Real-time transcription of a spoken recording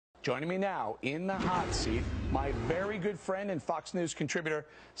Joining me now in the hot seat, my very good friend and Fox News contributor,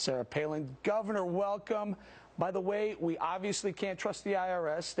 Sarah Palin. Governor, welcome. By the way, we obviously can't trust the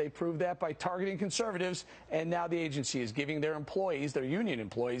IRS. They proved that by targeting conservatives, and now the agency is giving their employees, their union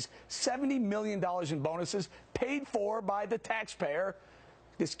employees, $70 million in bonuses paid for by the taxpayer.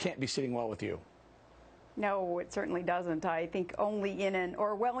 This can't be sitting well with you. No, it certainly doesn't. I think only in an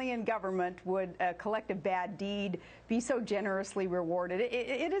Orwellian government would a collective bad deed be so generously rewarded.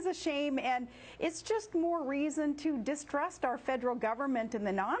 It is a shame, and it's just more reason to distrust our federal government and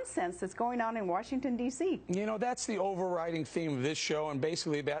the nonsense that's going on in Washington, D.C. You know, that's the overriding theme of this show and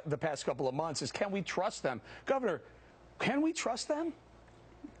basically the past couple of months is, can we trust them? Governor, can we trust them?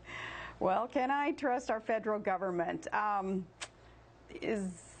 Well, can I trust our federal government? Is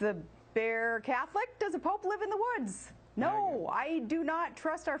the bear Catholic? Does a pope live in the woods? No, I do not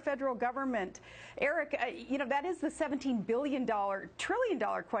trust our federal government. Eric, you know, that is the $17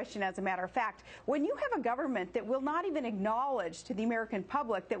 trillion question, as a matter of fact. When you have a government that will not even acknowledge to the American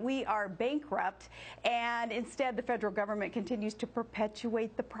public that we are bankrupt, and instead the federal government continues to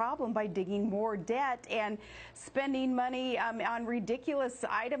perpetuate the problem by digging more debt and spending money on ridiculous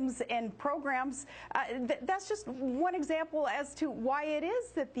items and programs, that's just one example as to why it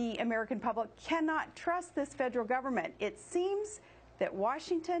is that the American public cannot trust this federal government. It seems that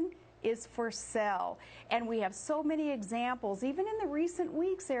Washington is for sale. And we have so many examples, even in the recent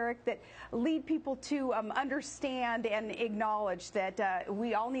weeks, Eric, that lead people to understand and acknowledge that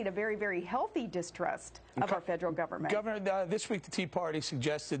we all need a very, very healthy distrust of our federal government. Governor, this week the Tea Party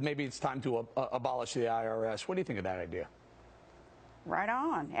suggested maybe it's time to abolish the IRS. What do you think of that idea? Right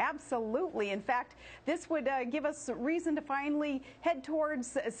on. Absolutely. In fact, this would give us reason to finally head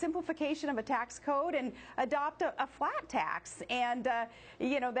towards simplification of a tax code and adopt a flat tax. And,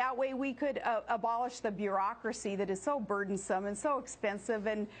 you know, that way we could abolish the bureaucracy that is so burdensome and so expensive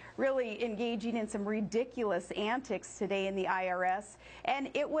and really engaging in some ridiculous antics today in the IRS. And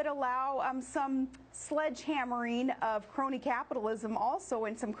it would allow some sledgehammering of crony capitalism also,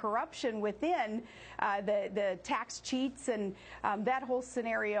 and some corruption within the tax cheats and that whole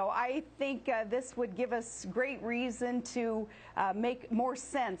scenario. I think this would give us great reason to make more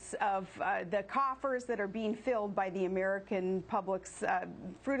sense of the coffers that are being filled by the American public's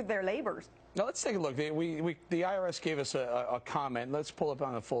fruit of their labors. Now, let's take a look. The IRS gave us a comment. Let's pull up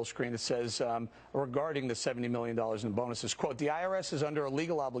on the full screen. It says, regarding the $70 million in bonuses, quote, the IRS is under a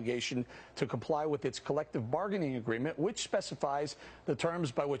legal obligation to comply with its collective bargaining agreement, which specifies the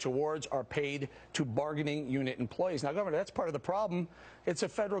terms by which awards are paid to bargaining unit employees. Now, Governor, that's part of the problem. It's a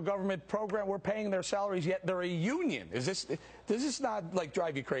federal government program. We're paying their salaries, yet they're a union. Does this not, like,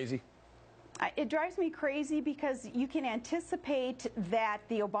 drive you crazy? It drives me crazy because you can anticipate that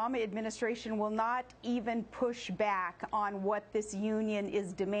the Obama administration will not even push back on what this union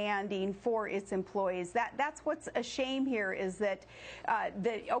is demanding for its employees. That's what's a shame here, is that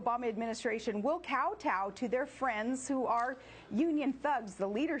the Obama administration will kowtow to their friends who are union thugs. The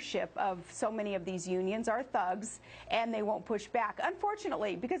leadership of so many of these unions are thugs, and they won't push back,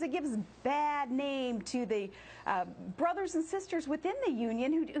 unfortunately, because it gives bad name to the brothers and sisters within the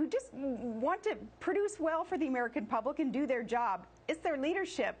union who just want to produce well for the American public and do their job. It's their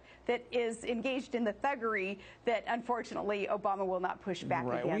leadership that is engaged in the thuggery that, unfortunately, Obama will not push back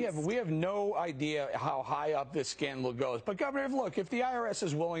against. We have no idea how high up this scandal goes. But, Governor, look, if the IRS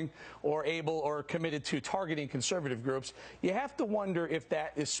is willing or able or committed to targeting conservative groups, you have to wonder if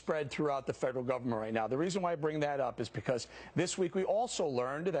that is spread throughout the federal government right now. The reason why I bring that up is because this week we also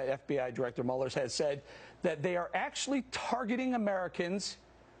learned that FBI Director Mueller has said that they are actually targeting Americans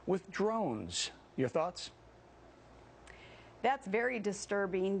with drones. Your thoughts? That's very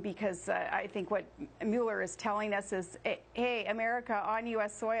disturbing, because I think what Mueller is telling us is, hey, America, on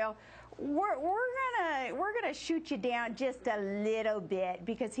U.S. soil, we're gonna shoot you down just a little bit,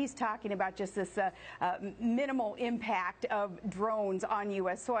 because he's talking about just this minimal impact of drones on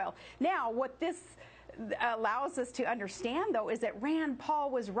U.S. soil. Now, what this allows us to understand, though, is that Rand Paul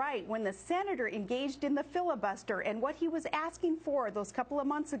was right when the senator engaged in the filibuster, and what he was asking for those couple of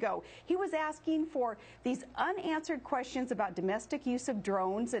months ago. He was asking for these unanswered questions about domestic use of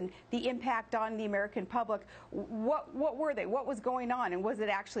drones and the impact on the American public. What were they? What was going on? And was it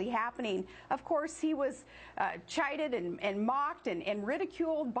actually happening? Of course, he was chided and mocked and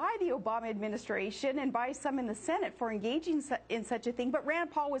ridiculed by the Obama administration and by some in the Senate for engaging in such a thing. But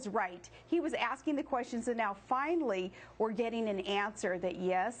Rand Paul was right. He was asking the questions, and now finally we're getting an answer that,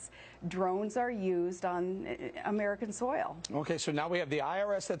 yes, drones are used on American soil. Okay, so now we have the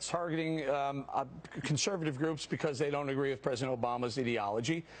IRS that's targeting conservative groups because they don't agree with President Obama's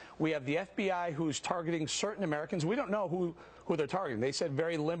ideology. We have the FBI who's targeting certain Americans. We don't know who who they're targeting. They said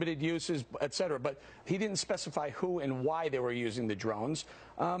very limited uses, et cetera, but he didn't specify who and why they were using the drones.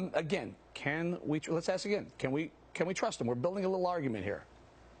 Again, let's ask again, can we trust them? We're building a little argument here.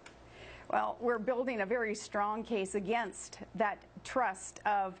 Well, we're building a very strong case against that trust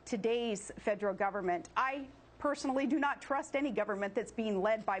of today's federal government. I personally do not trust any government that's being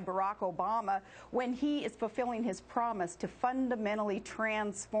led by Barack Obama when he is fulfilling his promise to fundamentally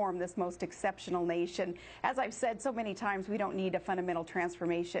transform this most exceptional nation. As I've said so many times, we don't need a fundamental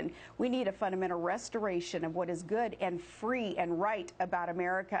transformation. We need a fundamental restoration of what is good and free and right about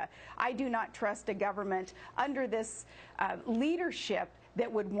America. I do not trust a government under this leadership that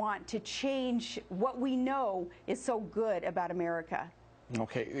would want to change what we know is so good about America.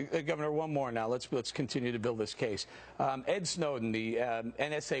 Okay, Governor, one more now. Let's continue to build this case. Ed Snowden, the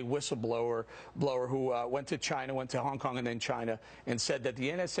NSA whistleblower who went to China, went to Hong Kong and then China, and said that the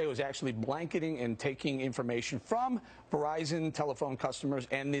NSA was actually blanketing and taking information from Verizon telephone customers,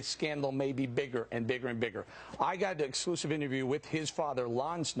 and this scandal may be bigger and bigger and bigger. I got an exclusive interview with his father,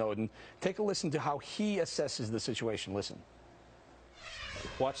 Lon Snowden. Take a listen to how he assesses the situation. Listen.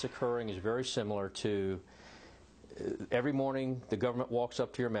 What's occurring is very similar to every morning the government walks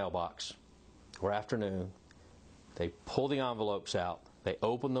up to your mailbox, or afternoon, they pull the envelopes out, they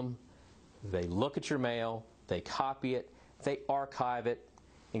open them, they look at your mail, they copy it, they archive it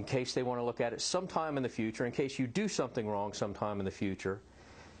in case they want to look at it sometime in the future, in case you do something wrong sometime in the future.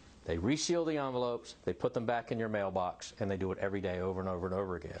 They reseal the envelopes, they put them back in your mailbox, and they do it every day over and over and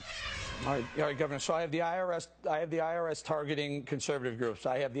over again. All right, Governor. So I have the IRS targeting conservative groups.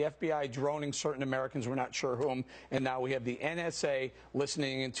 I have the FBI droning certain Americans, we're not sure whom, and now we have the NSA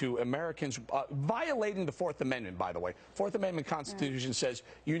listening into Americans, violating the Fourth Amendment, by the way. Fourth Amendment Constitution says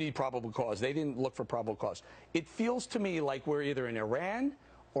you need probable cause. They didn't look for probable cause. It feels to me like we're either in Iran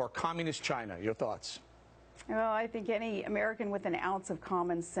or communist China. Your thoughts? Well, I think any American with an ounce of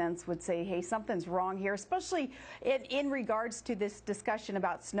common sense would say, hey, something's wrong here, especially in regards to this discussion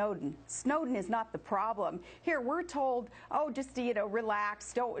about Snowden. Snowden is not the problem. Here, we're told, oh, just,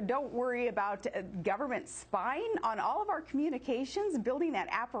 relax, don't worry about government spying on all of our communications, building that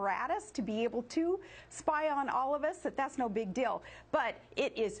apparatus to be able to spy on all of us, that's no big deal. But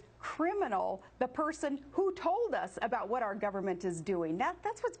it is criminal, the person who told us about what our government is doing.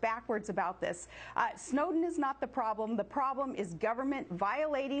 That's what's backwards about this. Snowden is not the problem. The problem is government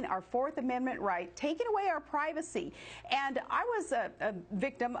violating our Fourth Amendment right, taking away our privacy. And I was a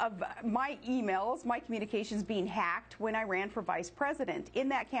victim of my emails, my communications being hacked when I ran for vice president. In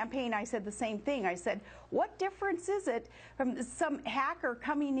that campaign, I said the same thing. I said, what difference is it from some hacker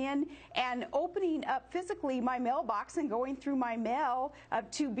coming in and opening up physically my mailbox and going through my mail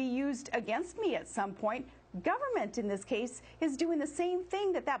to be used against me at some point? Government, in this case, is doing the same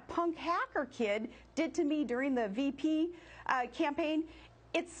thing that punk hacker kid did to me during the VP campaign.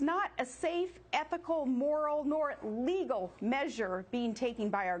 It's not a safe, ethical, moral, nor legal measure being taken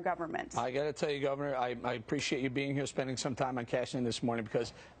by our government. I got to tell you, Governor, I appreciate you being here, spending some time on Cashin this morning,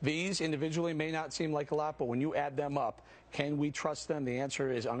 because these individually may not seem like a lot, but when you add them up, can we trust them? The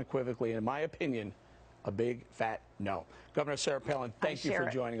answer is unequivocally, in my opinion, a big, fat no. Governor Sarah Palin, thank you for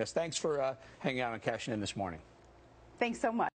joining us. Thanks for hanging out on Cashin this morning. Thanks so much.